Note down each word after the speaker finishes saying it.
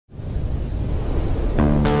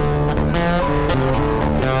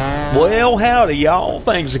Well, howdy y'all,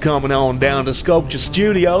 thanks for coming on down to Sculpture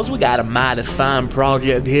Studios. We got a mighty fine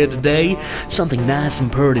project here today, something nice and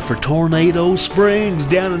pretty for Tornado Springs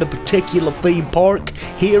down at a particular theme park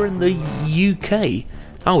here in the UK.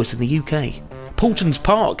 Oh, it's in the UK. Paultons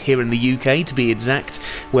Park here in the UK to be exact,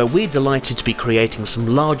 where we're delighted to be creating some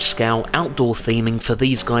large-scale outdoor theming for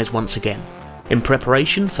these guys once again. In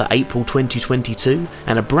preparation for April 2022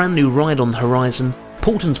 and a brand new ride on the horizon,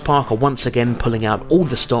 Paultons Park are once again pulling out all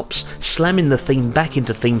the stops, slamming the theme back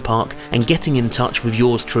into theme park and getting in touch with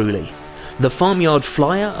yours truly. The Farmyard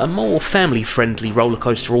Flyer, a more family-friendly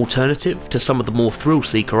rollercoaster alternative to some of the more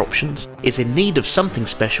thrill-seeker options, is in need of something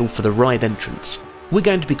special for the ride entrance. We're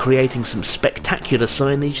going to be creating some spectacular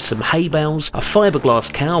signage, some hay bales, a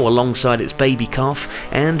fibreglass cow alongside its baby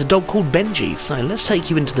calf, and a dog called Benji, so let's take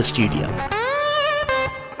you into the studio.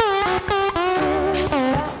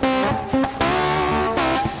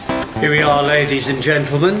 Here we are, ladies and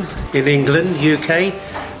gentlemen, in England, UK,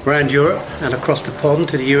 around Europe and across the pond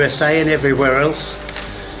to the USA and everywhere else.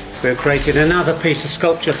 We're creating another piece of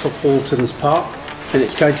sculpture for Paultons Park, and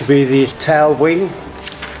it's going to be this tail wing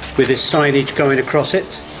with this signage going across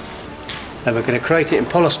it. And we're going to create it in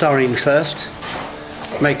polystyrene first,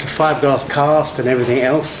 make a fiberglass cast and everything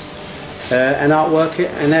else, and artwork it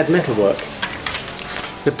and add metalwork.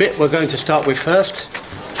 The bit we're going to start with first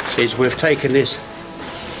is we've taken this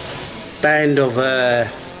band of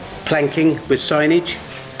planking with signage,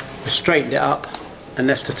 we've straightened it up, and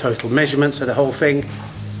that's the total measurements of the whole thing.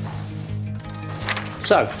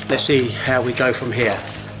 So let's see how we go from here.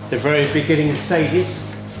 The very beginning stages.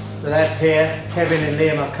 So that's here, Kevin and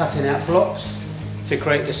Liam are cutting out blocks to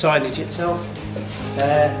create the signage itself.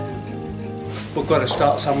 We've got to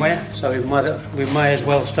start somewhere, so we may as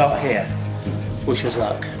well start here. Wish us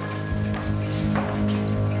luck.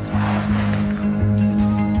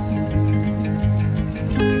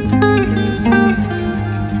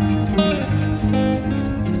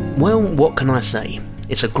 Well, what can I say?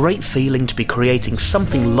 It's a great feeling to be creating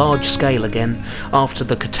something large scale again after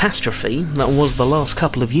the catastrophe that was the last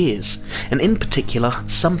couple of years, and in particular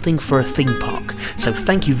something for a theme park, so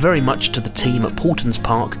thank you very much to the team at Paultons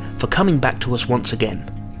Park for coming back to us once again.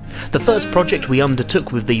 The first project we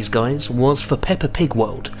undertook with these guys was for Peppa Pig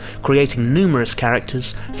World, creating numerous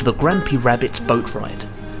characters for the Grampy Rabbit's boat ride.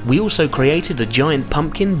 We also created a giant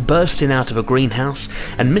pumpkin bursting out of a greenhouse,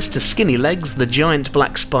 and Mr. Skinny Legs the giant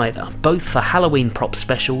black spider, both for Halloween prop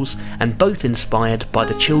specials and both inspired by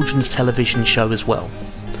the children's television show as well.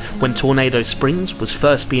 When Tornado Springs was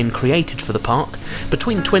first being created for the park,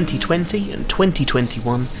 between 2020 and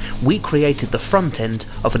 2021, we created the front end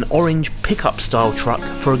of an orange pickup style truck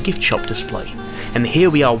for a gift shop display, and here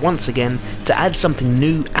we are once again to add something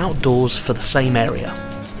new outdoors for the same area.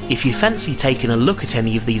 If you fancy taking a look at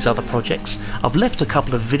any of these other projects, I've left a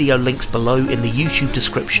couple of video links below in the YouTube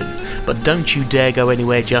description, but don't you dare go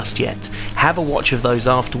anywhere just yet. Have a watch of those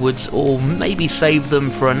afterwards, or maybe save them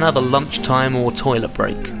for another lunchtime or toilet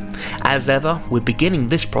break. As ever, we're beginning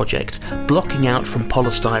this project blocking out from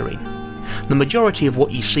polystyrene. The majority of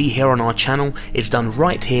what you see here on our channel is done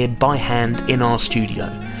right here by hand in our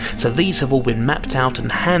studio. So these have all been mapped out and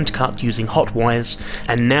hand cut using hot wires,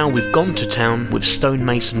 and now we've gone to town with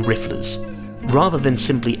stonemason rifflers. Rather than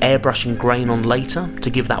simply airbrushing grain on later to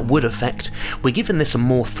give that wood effect, we're giving this a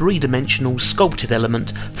more three-dimensional sculpted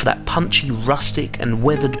element for that punchy, rustic and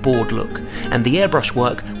weathered board look, and the airbrush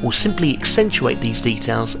work will simply accentuate these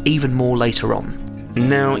details even more later on.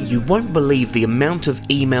 Now, you won't believe the amount of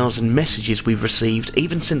emails and messages we've received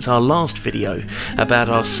even since our last video about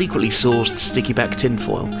our secretly sourced sticky back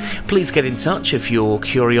tinfoil. Please get in touch if your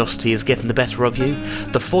curiosity is getting the better of you.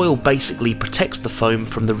 The foil basically protects the foam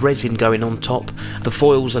from the resin going on top. The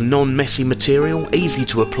foil's a non-messy material, easy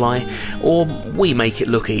to apply, or we make it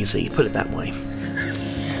look easy, put it that way.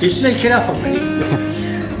 You're sneaking up on me.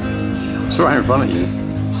 It's right in front of you.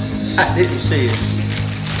 I didn't see it.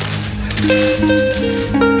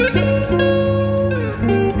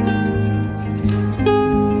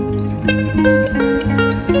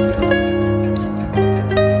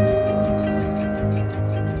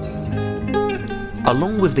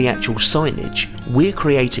 Along with the actual signage, we're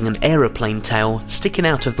creating an aeroplane tail sticking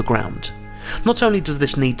out of the ground. Not only does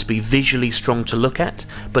this need to be visually strong to look at,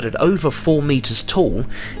 but at over 4 meters tall,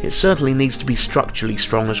 it certainly needs to be structurally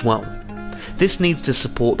strong as well. This needs to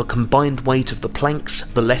support the combined weight of the planks,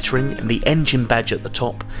 the lettering and the engine badge at the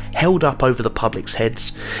top, held up over the public's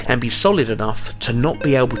heads, and be solid enough to not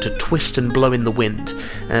be able to twist and blow in the wind,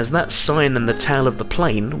 as that sign and the tail of the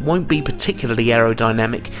plane won't be particularly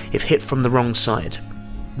aerodynamic if hit from the wrong side.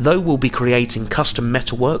 Though we'll be creating custom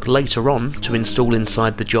metalwork later on to install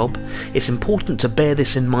inside the job, it's important to bear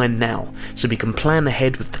this in mind now, so we can plan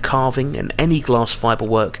ahead with the carving and any glass fibre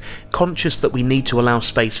work, conscious that we need to allow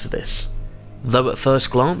space for this. Though at first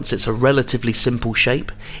glance it's a relatively simple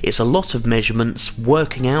shape, it's a lot of measurements,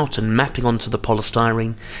 working out and mapping onto the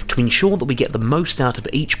polystyrene to ensure that we get the most out of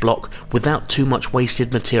each block without too much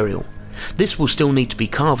wasted material. This will still need to be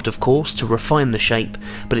carved, of course, to refine the shape,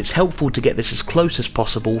 but it's helpful to get this as close as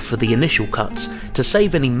possible for the initial cuts to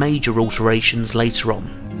save any major alterations later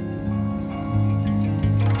on.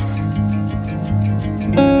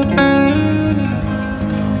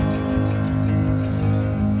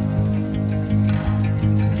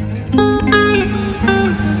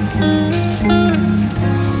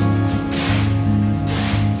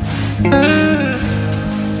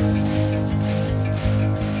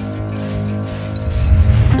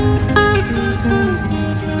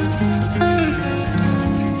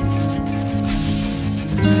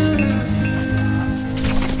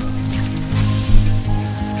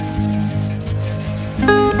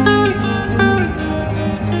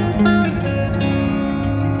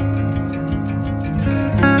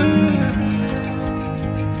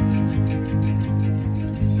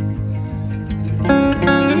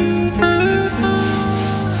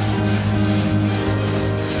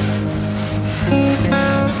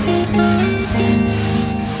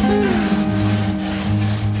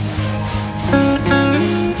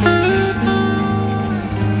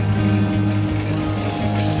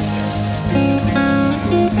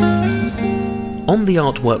 On the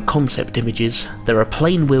artwork concept images, there are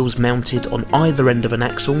plain wheels mounted on either end of an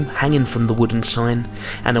axle hanging from the wooden sign,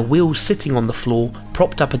 and a wheel sitting on the floor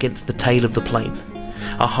propped up against the tail of the plane.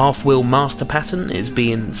 A half-wheel master pattern is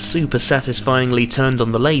being super satisfyingly turned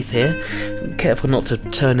on the lathe here. Careful not to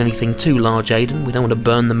turn anything too large, Aden, we don't want to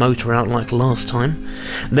burn the motor out like last time.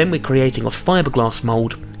 Then we're creating a fibreglass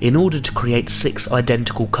mould in order to create 6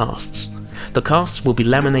 identical casts. The casts will be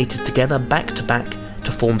laminated together back to back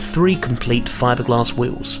to form 3 complete fibreglass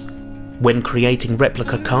wheels. When creating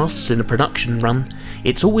replica casts in a production run,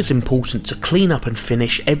 it's always important to clean up and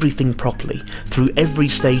finish everything properly through every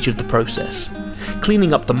stage of the process.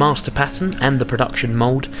 Cleaning up the master pattern and the production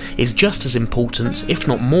mould is just as important, if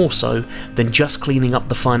not more so, than just cleaning up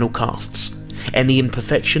the final casts. Any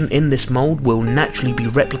imperfection in this mould will naturally be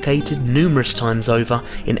replicated numerous times over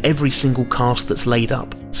in every single cast that's laid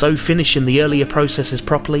up. So finishing the earlier processes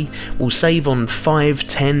properly will save on 5,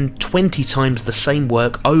 10, 20 times the same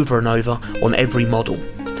work over and over on every model.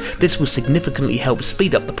 This will significantly help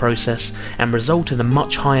speed up the process and result in a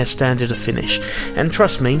much higher standard of finish, and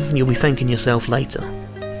trust me, you'll be thanking yourself later.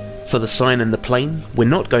 For the sign and the plane, we're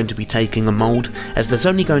not going to be taking a mould, as there's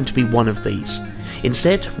only going to be one of these.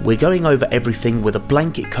 Instead, we're going over everything with a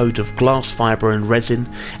blanket coat of glass fibre and resin,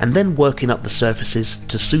 and then working up the surfaces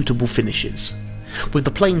to suitable finishes. With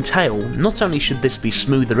the plain tail, not only should this be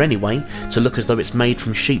smoother anyway, to look as though it's made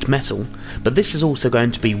from sheet metal, but this is also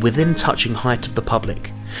going to be within touching height of the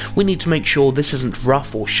public. We need to make sure this isn't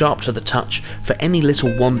rough or sharp to the touch for any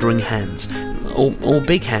little wandering hands. Or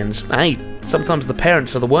big hands. Hey, sometimes the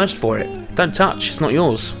parents are the worst for it. Don't touch, it's not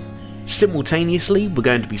yours. Simultaneously, we're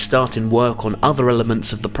going to be starting work on other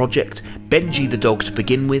elements of the project, Benji the dog to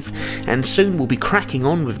begin with, and soon we'll be cracking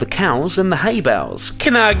on with the cows and the hay bales.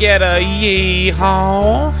 Can I get a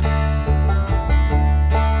yee-haw?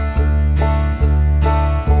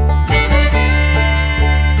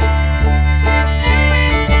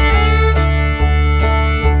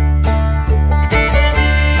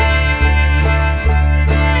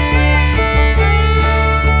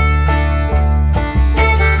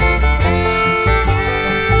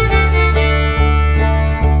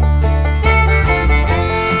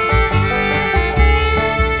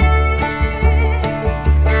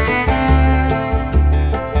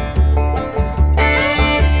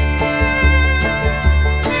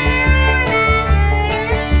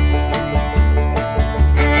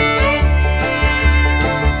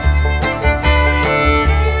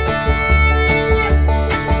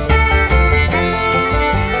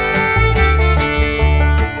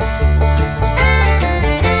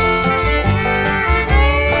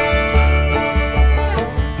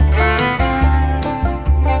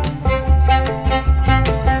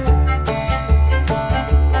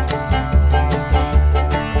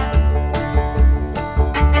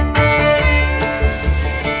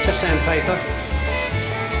 Sandpaper,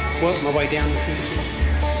 work my way down the finishes.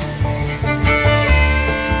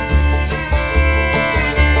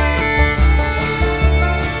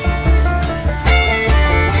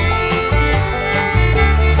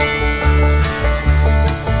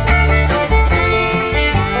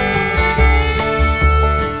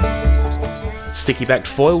 Sticky backed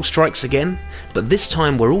foil strikes again, but this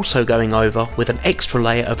time we're also going over with an extra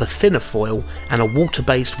layer of a thinner foil and a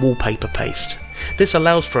water-based wallpaper paste. This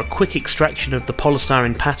allows for a quick extraction of the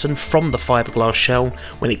polystyrene pattern from the fiberglass shell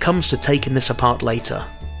when it comes to taking this apart later.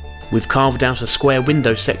 We've carved out a square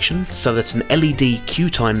window section so that an LED queue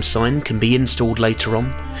time sign can be installed later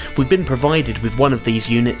on. We've been provided with one of these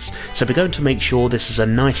units, so we're going to make sure this is a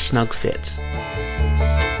nice snug fit.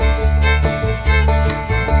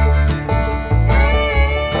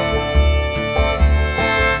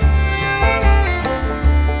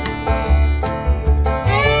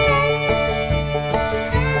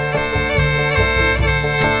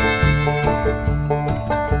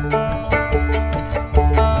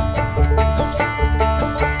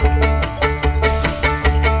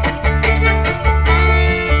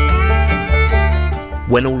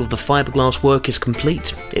 When all of the fiberglass work is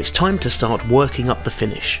complete, it's time to start working up the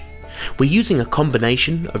finish. We're using a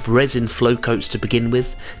combination of resin flow coats to begin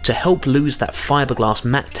with to help lose that fiberglass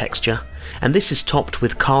matte texture, and this is topped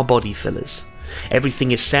with car body fillers.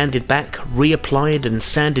 Everything is sanded back, reapplied and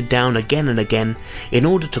sanded down again and again in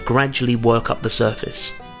order to gradually work up the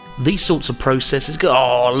surface. These sorts of processes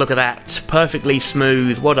oh, look at that, perfectly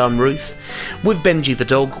smooth, well done Ruth. With Benji the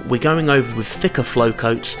dog, we're going over with thicker flow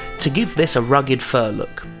coats to give this a rugged fur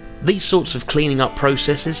look. These sorts of cleaning up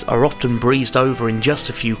processes are often breezed over in just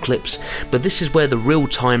a few clips, but this is where the real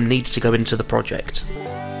time needs to go into the project.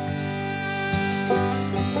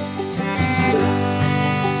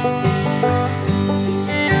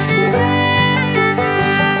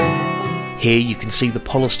 Here you can see the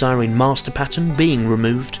polystyrene master pattern being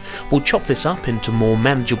removed. We'll chop this up into more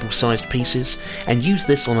manageable sized pieces and use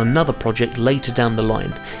this on another project later down the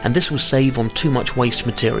line, and this will save on too much waste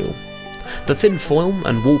material. The thin foil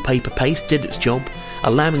and wallpaper paste did its job,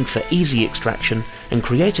 allowing for easy extraction and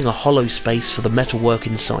creating a hollow space for the metalwork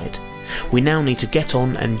inside. We now need to get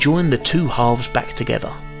on and join the two halves back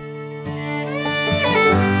together.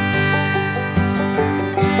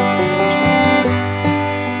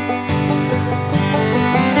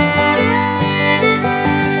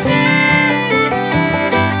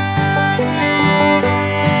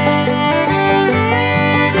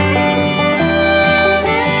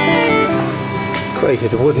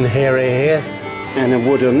 Created a wooden area here and a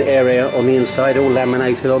wooden area on the inside, all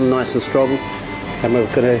laminated on nice and strong, and we're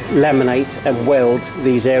going to laminate and weld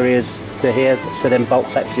these areas to here so then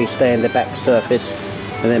bolts actually stay in the back surface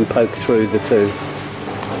and then poke through the two.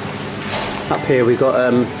 Up here we've got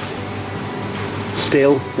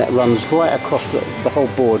steel that runs right across the whole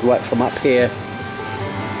board, right from up here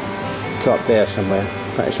to up there somewhere.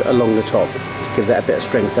 That's along the top, to give that a bit of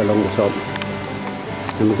strength along the top.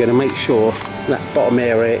 And we're going to make sure that bottom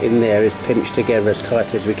area in there is pinched together as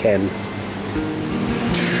tight as we can.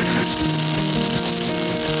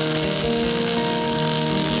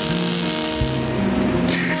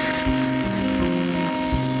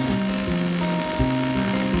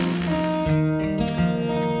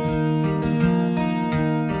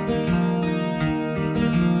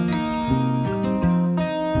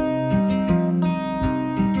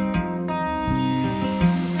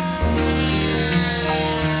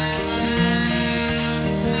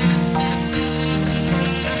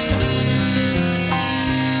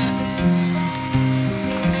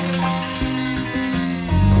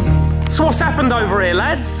 So what's happened over here,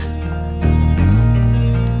 lads?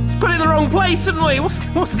 Put it in the wrong place, haven't we?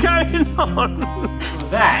 What's going on? Well,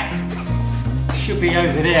 that should be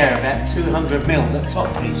over there, about 200 mil, that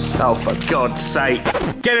top piece. Oh, for God's sake.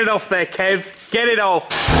 Get it off there, Kev. Get it off.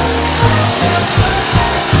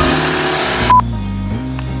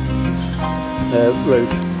 Roof.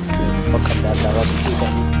 I'll come down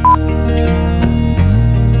there.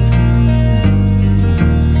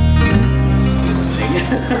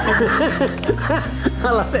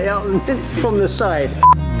 I like it up from the side.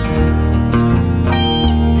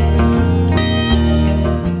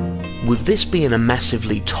 With this being a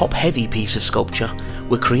massively top-heavy piece of sculpture,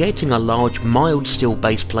 we're creating a large mild steel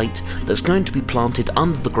base plate that's going to be planted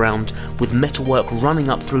under the ground with metalwork running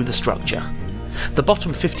up through the structure. The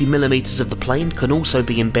bottom 50mm of the plane can also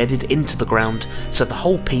be embedded into the ground, so the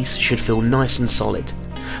whole piece should feel nice and solid.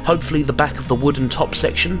 Hopefully the back of the wooden top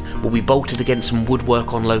section will be bolted against some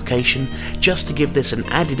woodwork on location, just to give this an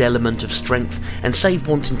added element of strength and save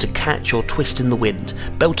wanting to catch or twist in the wind.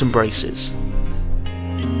 Belt and braces.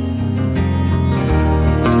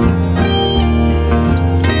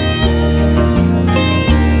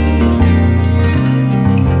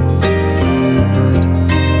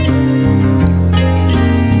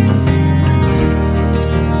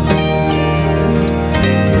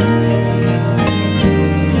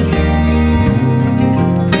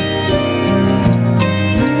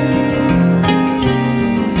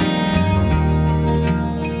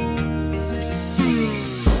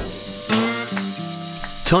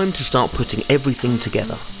 Time to start putting everything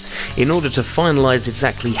together. In order to finalise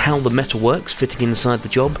exactly how the metal works fitting inside the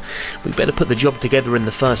job, we better put the job together in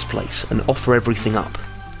the first place and offer everything up.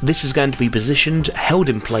 This is going to be positioned, held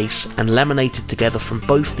in place and laminated together from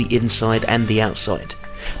both the inside and the outside.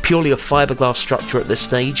 Purely a fibreglass structure at this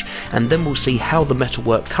stage, and then we'll see how the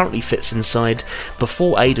metalwork currently fits inside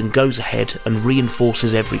before Aden goes ahead and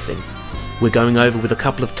reinforces everything. We're going over with a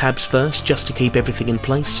couple of tabs first just to keep everything in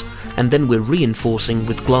place, and then we're reinforcing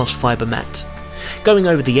with glass fibre mat. Going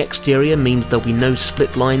over the exterior means there'll be no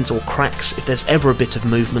split lines or cracks if there's ever a bit of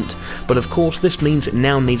movement, but of course this means it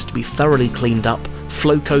now needs to be thoroughly cleaned up,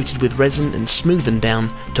 flow coated with resin and smoothened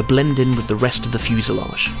down to blend in with the rest of the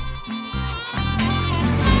fuselage.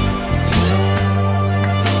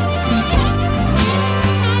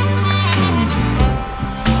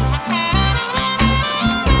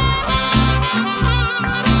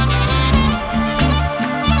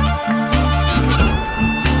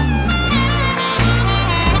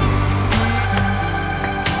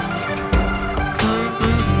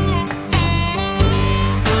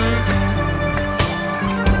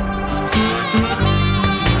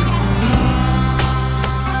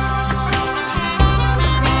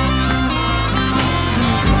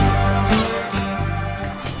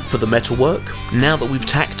 For the metalwork, now that we've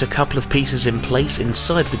tacked a couple of pieces in place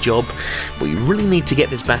inside the job, we really need to get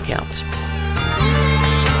this back out.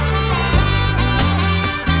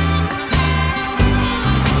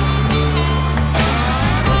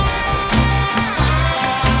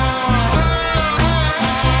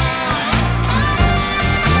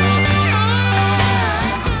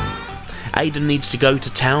 Aden needs to go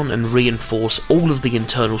to town and reinforce all of the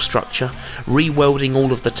internal structure, re-welding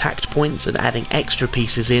all of the tacked points and adding extra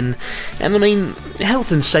pieces in, and I mean,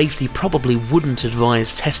 health and safety probably wouldn't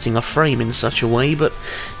advise testing a frame in such a way, but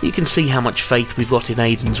you can see how much faith we've got in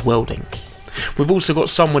Aden's welding. We've also got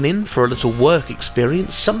someone in for a little work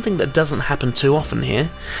experience, something that doesn't happen too often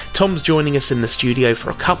here. Tom's joining us in the studio for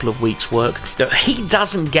a couple of weeks' work. He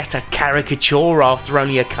doesn't get a caricature after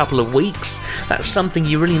only a couple of weeks. That's something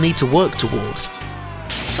you really need to work towards.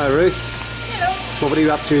 Hi Ruth. Hello. What are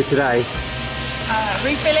you up to today?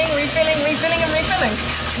 Refilling and refilling. I'm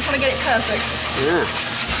trying to get it perfect.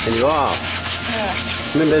 Yeah, and you are. Yeah.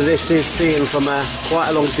 Remember, this is seen from quite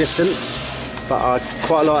a long distance, but I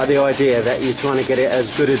quite like the idea that you're trying to get it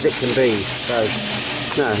as good as it can be.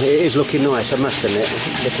 So, no, it is looking nice, I must admit.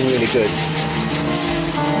 It's looking really good.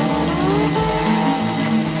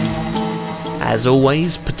 As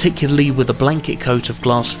always, particularly with a blanket coat of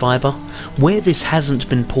glass fibre, where this hasn't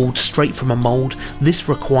been pulled straight from a mould, this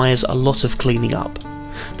requires a lot of cleaning up.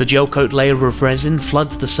 The gel coat layer of resin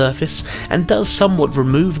floods the surface and does somewhat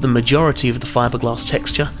remove the majority of the fiberglass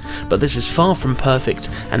texture, but this is far from perfect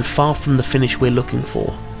and far from the finish we're looking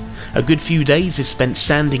for. A good few days is spent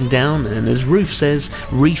sanding down and, as Ruth says,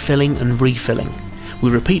 refilling and refilling.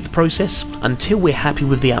 We repeat the process until we're happy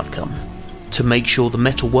with the outcome. To make sure the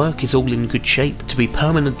metalwork is all in good shape to be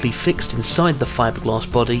permanently fixed inside the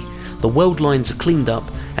fiberglass body, the weld lines are cleaned up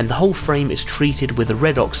and the whole frame is treated with a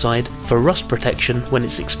red oxide for rust protection when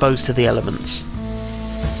it's exposed to the elements.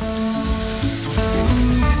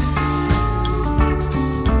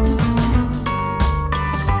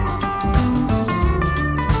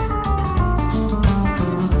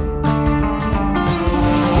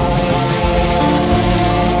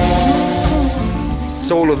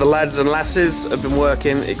 So all of the lads and lasses have been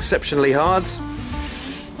working exceptionally hard,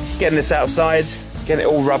 getting this outside, getting it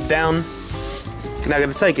all rubbed down. Now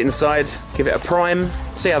going to take it inside, give it a prime,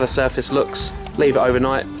 see how the surface looks, leave it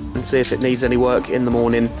overnight and see if it needs any work in the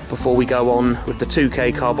morning before we go on with the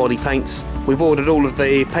 2K car body paints. We've ordered all of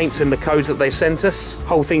the paints in the codes that they've sent us.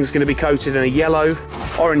 Whole thing's going to be coated in a yellow,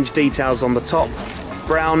 orange details on the top,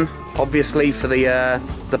 brown obviously for the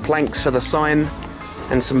planks for the sign,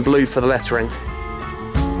 and some blue for the lettering.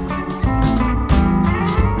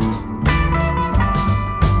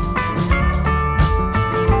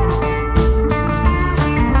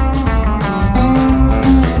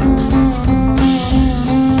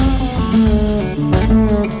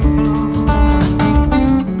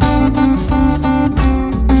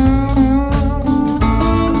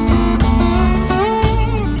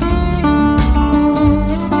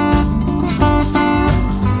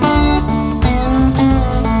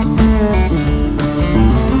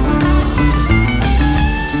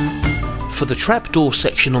 For the trapdoor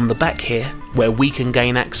section on the back here, where we can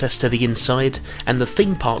gain access to the inside and the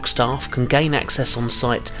theme park staff can gain access on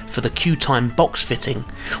site for the Q-Time box fitting,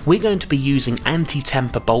 we're going to be using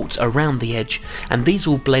anti-tamper bolts around the edge, and these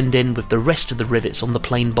will blend in with the rest of the rivets on the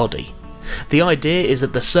plain body. The idea is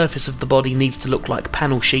that the surface of the body needs to look like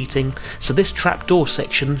panel sheeting, so this trapdoor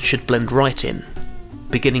section should blend right in.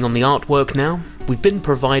 Beginning on the artwork now, we've been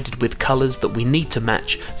provided with colours that we need to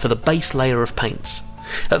match for the base layer of paints.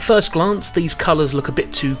 At first glance, these colours look a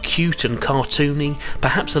bit too cute and cartoony,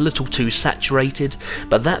 perhaps a little too saturated,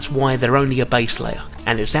 but that's why they're only a base layer,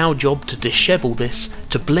 and it's our job to dishevel this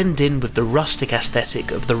to blend in with the rustic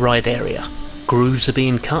aesthetic of the ride area. Grooves are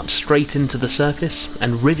being cut straight into the surface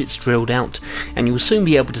and rivets drilled out, and you'll soon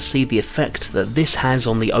be able to see the effect that this has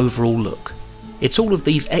on the overall look. It's all of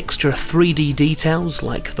these extra 3D details,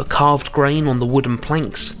 like the carved grain on the wooden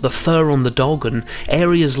planks, the fur on the dog, and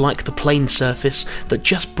areas like the plain surface that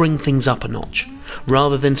just bring things up a notch.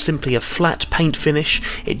 Rather than simply a flat paint finish,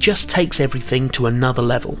 it just takes everything to another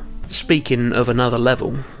level. Speaking of another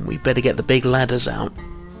level, we better get the big ladders out.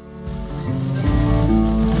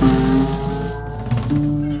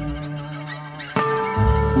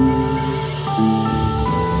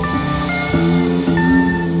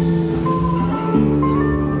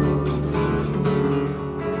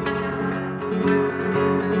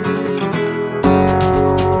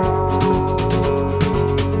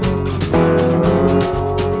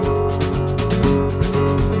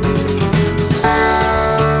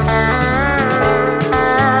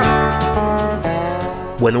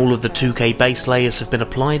 When all of the 2K base layers have been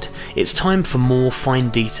applied, it's time for more fine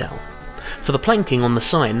detail. For the planking on the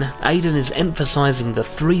sign, Aden is emphasising the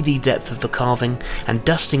 3D depth of the carving and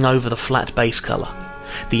dusting over the flat base colour.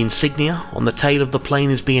 The insignia on the tail of the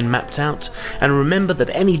plane is being mapped out, and remember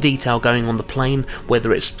that any detail going on the plane,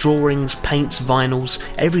 whether it's drawings, paints, vinyls,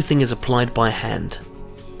 everything is applied by hand.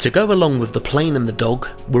 To go along with the plane and the dog,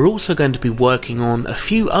 we're also going to be working on a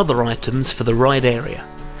few other items for the ride area.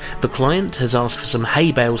 The client has asked for some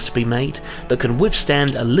hay bales to be made that can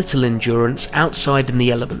withstand a little endurance outside in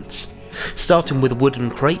the elements. Starting with wooden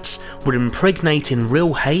crates, we're impregnating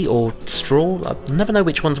real hay or straw. I never know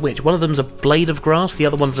which one's which. One of them's a blade of grass, the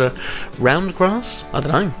other one's a round grass? I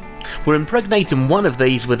don't know. We're impregnating one of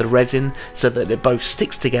these with a resin so that it both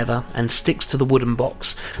sticks together and sticks to the wooden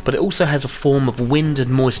box, but it also has a form of wind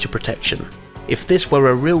and moisture protection. If this were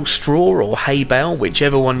a real straw or hay bale,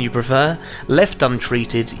 whichever one you prefer, left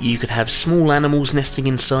untreated, you could have small animals nesting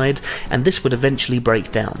inside, and this would eventually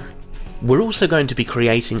break down. We're also going to be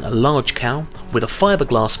creating a large cow with a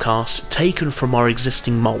fibreglass cast taken from our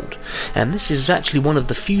existing mould, and this is actually one of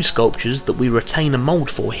the few sculptures that we retain a mould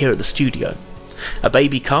for here at the studio. A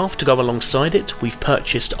baby calf to go alongside it we've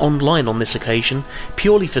purchased online on this occasion,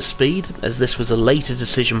 purely for speed, as this was a later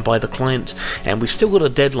decision by the client, and we've still got a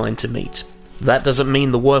deadline to meet. That doesn't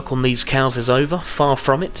mean the work on these cows is over, far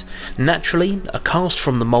from it. Naturally, a cast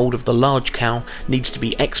from the mould of the large cow needs to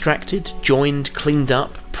be extracted, joined, cleaned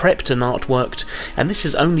up, prepped and artworked, and this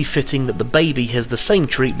is only fitting that the baby has the same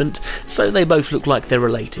treatment, so they both look like they're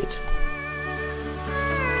related.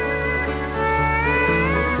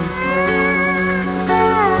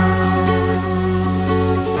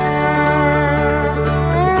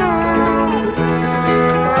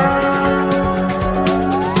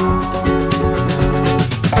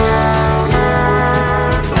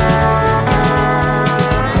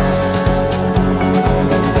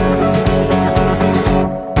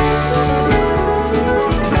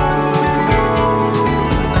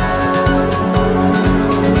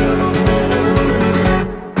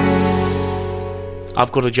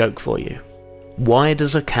 I've got a joke for you. Why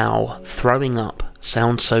does a cow throwing up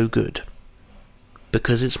sound so good?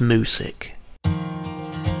 Because it's music.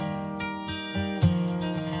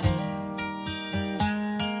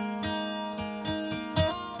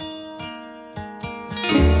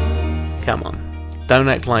 Come on, don't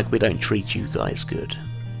act like we don't treat you guys good.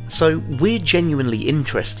 So we're genuinely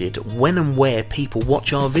interested when and where people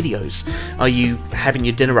watch our videos. Are you having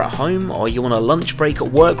your dinner at home? Are you on a lunch break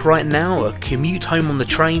at work right now? A commute home on the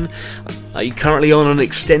train? Are you currently on an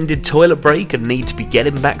extended toilet break and need to be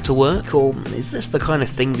getting back to work? Or is this the kind of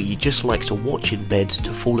thing that you just like to watch in bed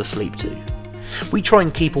to fall asleep to? We try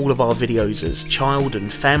and keep all of our videos as child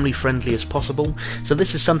and family friendly as possible, so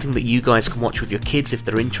this is something that you guys can watch with your kids if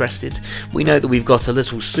they're interested. We know that we've got a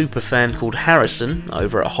little super fan called Harrison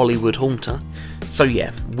over at Hollywood Haunter. So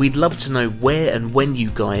yeah, we'd love to know where and when you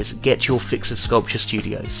guys get your fix of Sculpture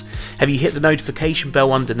Studios. Have you hit the notification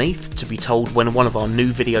bell underneath to be told when one of our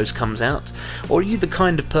new videos comes out? Or are you the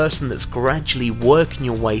kind of person that's gradually working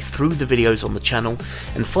your way through the videos on the channel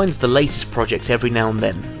and finds the latest project every now and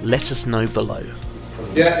then? Let us know below.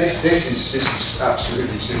 Yeah, this is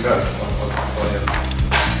absolutely superb.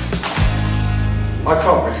 I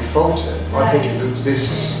can't really fault it. I think it looks,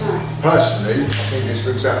 personally, I think this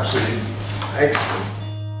looks absolutely excellent.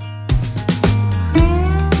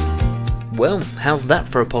 Well, how's that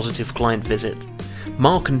for a positive client visit?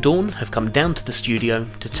 Mark and Dawn have come down to the studio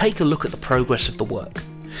to take a look at the progress of the work.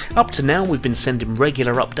 Up to now we've been sending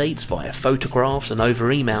regular updates via photographs and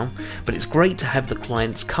over email, but it's great to have the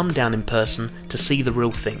clients come down in person to see the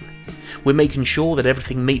real thing. We're making sure that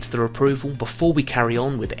everything meets their approval before we carry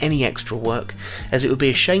on with any extra work, as it would be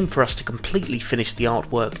a shame for us to completely finish the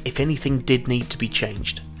artwork if anything did need to be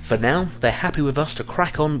changed. For now, they're happy with us to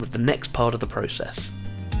crack on with the next part of the process.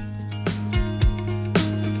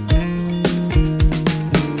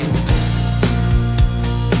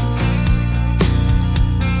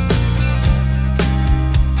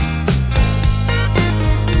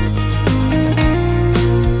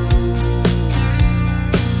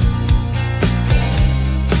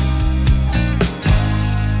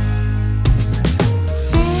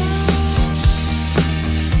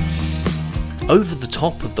 Over the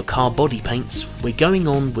top of the car body paints, we're going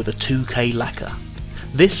on with a 2K lacquer.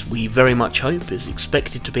 This, we very much hope, is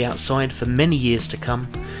expected to be outside for many years to come,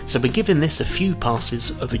 so we're giving this a few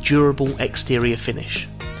passes of a durable exterior finish.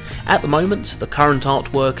 At the moment, the current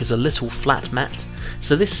artwork is a little flat matte,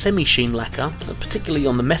 so this semi-sheen lacquer, particularly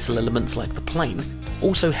on the metal elements like the plane,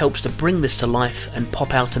 also helps to bring this to life and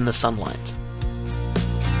pop out in the sunlight.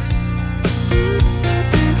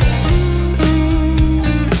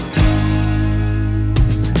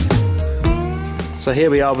 So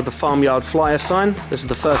here we are with the Farmyard Flyer sign. This is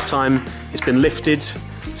the first time it's been lifted,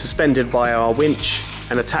 suspended by our winch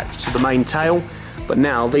and attached to the main tail, but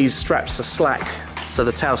now these straps are slack, so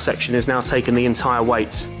the tail section is now taking the entire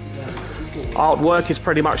weight. Artwork is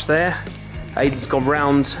pretty much there. Aden's gone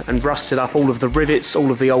round and rusted up all of the rivets,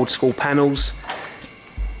 all of the old school panels,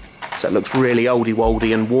 so it looks really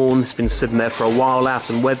oldie-woldy and worn. It's been sitting there for a while,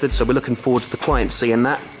 out and weathered, so we're looking forward to the client seeing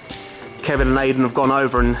that. Kevin and Aden have gone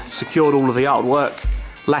over and secured all of the artwork,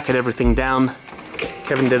 lacquered everything down.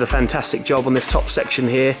 Kevin did a fantastic job on this top section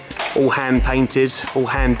here, all hand painted, all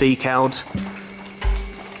hand decaled.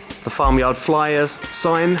 The Farmyard Flyer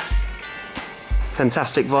sign,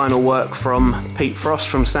 fantastic vinyl work from Pete Frost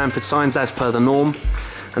from Stanford Signs as per the norm.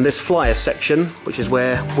 And this flyer section, which is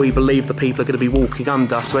where we believe the people are going to be walking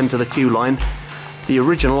under to enter the queue line, the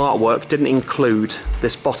original artwork didn't include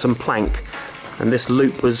this bottom plank. And this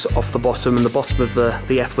loop was off the bottom, and the bottom of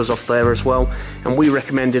the F was off there as well, and we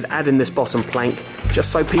recommended adding this bottom plank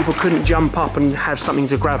just so people couldn't jump up and have something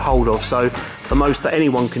to grab hold of. So the most that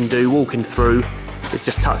anyone can do walking through is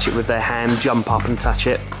just touch it with their hand, jump up and touch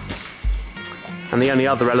it. And the only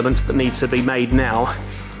other element that needs to be made now,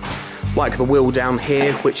 like the wheel down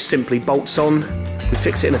here, which simply bolts on, we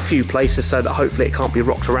fix it in a few places so that hopefully it can't be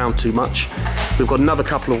rocked around too much. We've got another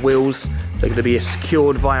couple of wheels. They're going to be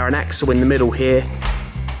secured via an axle in the middle here,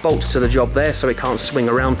 bolts to the job there so it can't swing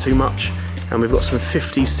around too much, and we've got some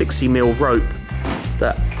 50-60mm rope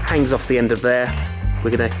that hangs off the end of there.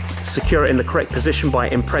 We're going to secure it in the correct position by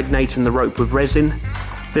impregnating the rope with resin.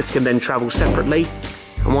 This can then travel separately,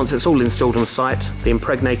 and once it's all installed on site, the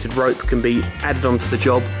impregnated rope can be added onto the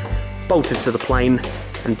job, bolted to the plane,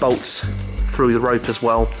 and bolts through the rope as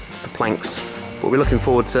well to the planks. But we're looking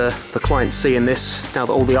forward to the client seeing this now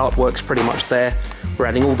that all the artwork's pretty much there. We're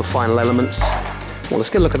adding all the final elements. Well, let's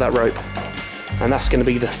get a look at that rope. And that's going to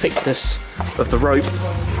be the thickness of the rope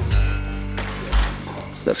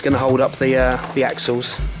that's going to hold up the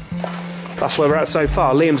axles. That's where we're at so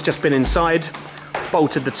far. Liam's just been inside,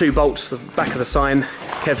 bolted the two bolts to the back of the sign.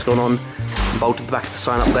 Kev's gone on and bolted the back of the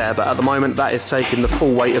sign up there, but at the moment that is taking the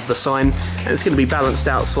full weight of the sign, and it's going to be balanced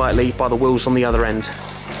out slightly by the wheels on the other end.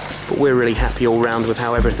 But we're really happy all round with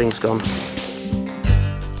how everything's gone.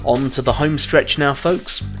 On to the home stretch now,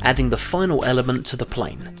 folks, adding the final element to the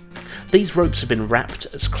plane. These ropes have been wrapped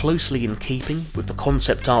as closely in keeping with the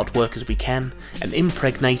concept artwork as we can and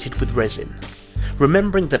impregnated with resin.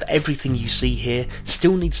 Remembering that everything you see here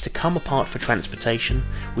still needs to come apart for transportation,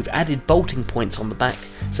 we've added bolting points on the back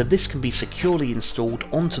so this can be securely installed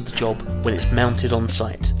onto the job when it's mounted on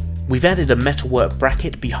site. We've added a metalwork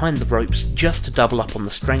bracket behind the ropes just to double up on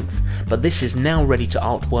the strength, but this is now ready to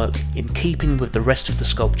artwork in keeping with the rest of the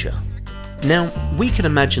sculpture. Now, we can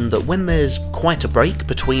imagine that when there's quite a break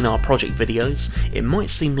between our project videos, it might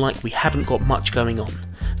seem like we haven't got much going on.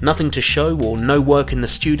 Nothing to show or no work in the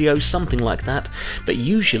studio, something like that, but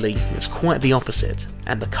usually it's quite the opposite,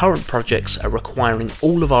 and the current projects are requiring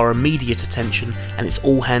all of our immediate attention and it's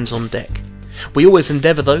all hands on deck. We always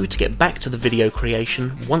endeavour though to get back to the video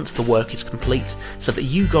creation once the work is complete so that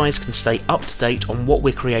you guys can stay up to date on what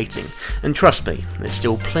we're creating, and trust me, there's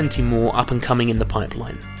still plenty more up and coming in the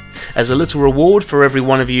pipeline. As a little reward for every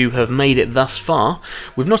one of you who have made it thus far,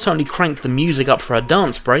 we've not only cranked the music up for our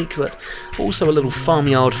dance break, but also a little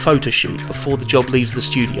farmyard photo shoot before the job leaves the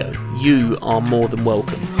studio. You are more than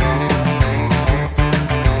welcome.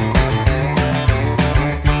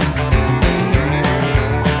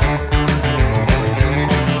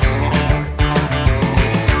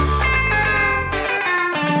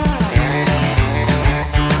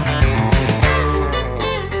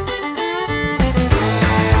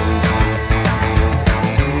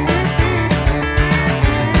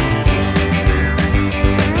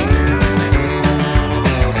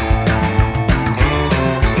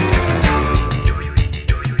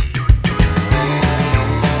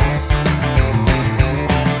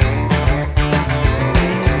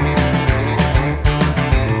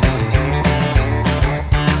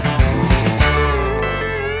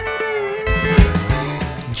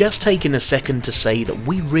 Just taking a second to say that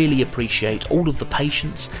we really appreciate all of the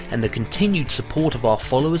patience and the continued support of our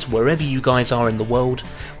followers wherever you guys are in the world,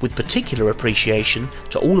 with particular appreciation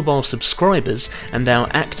to all of our subscribers and our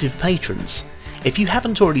active patrons. If you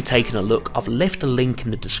haven't already taken a look, I've left a link in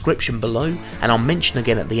the description below, and I'll mention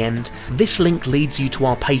again at the end. This link leads you to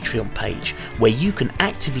our Patreon page, where you can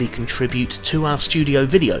actively contribute to our studio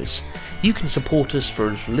videos. You can support us for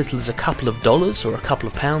as little as a couple of dollars or a couple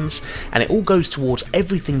of pounds, and it all goes towards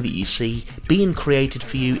everything that you see being created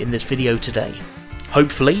for you in this video today.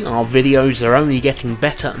 Hopefully our videos are only getting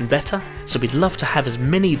better and better, so we'd love to have as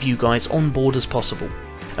many of you guys on board as possible.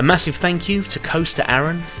 A massive thank you to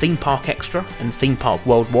AdventureAaron, Theme Park Xtra and Theme Park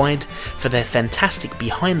Worldwide for their fantastic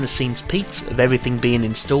behind the scenes peeks of everything being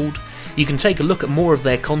installed. You can take a look at more of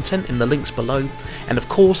their content in the links below, and of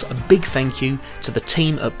course a big thank you to the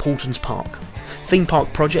team at Paultons Park. Theme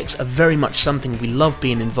park projects are very much something we love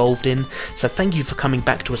being involved in, so thank you for coming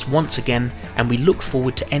back to us once again, and we look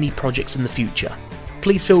forward to any projects in the future.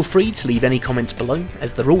 Please feel free to leave any comments below,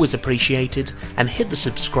 as they're always appreciated, and hit the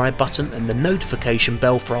subscribe button and the notification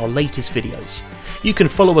bell for our latest videos. You can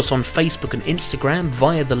follow us on Facebook and Instagram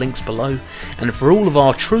via the links below, and for all of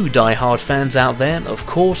our true die-hard fans out there, of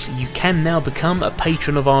course, you can now become a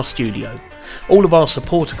patron of our studio. All of our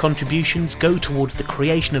supporter contributions go towards the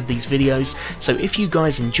creation of these videos, so if you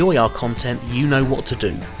guys enjoy our content, you know what to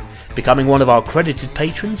do. Becoming one of our credited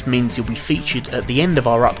patrons means you'll be featured at the end of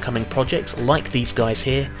our upcoming projects like these guys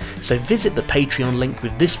here, so visit the Patreon link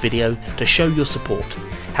with this video to show your support.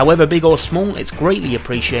 However big or small, it's greatly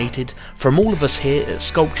appreciated from all of us here at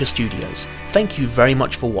Sculpture Studios. Thank you very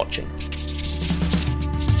much for watching.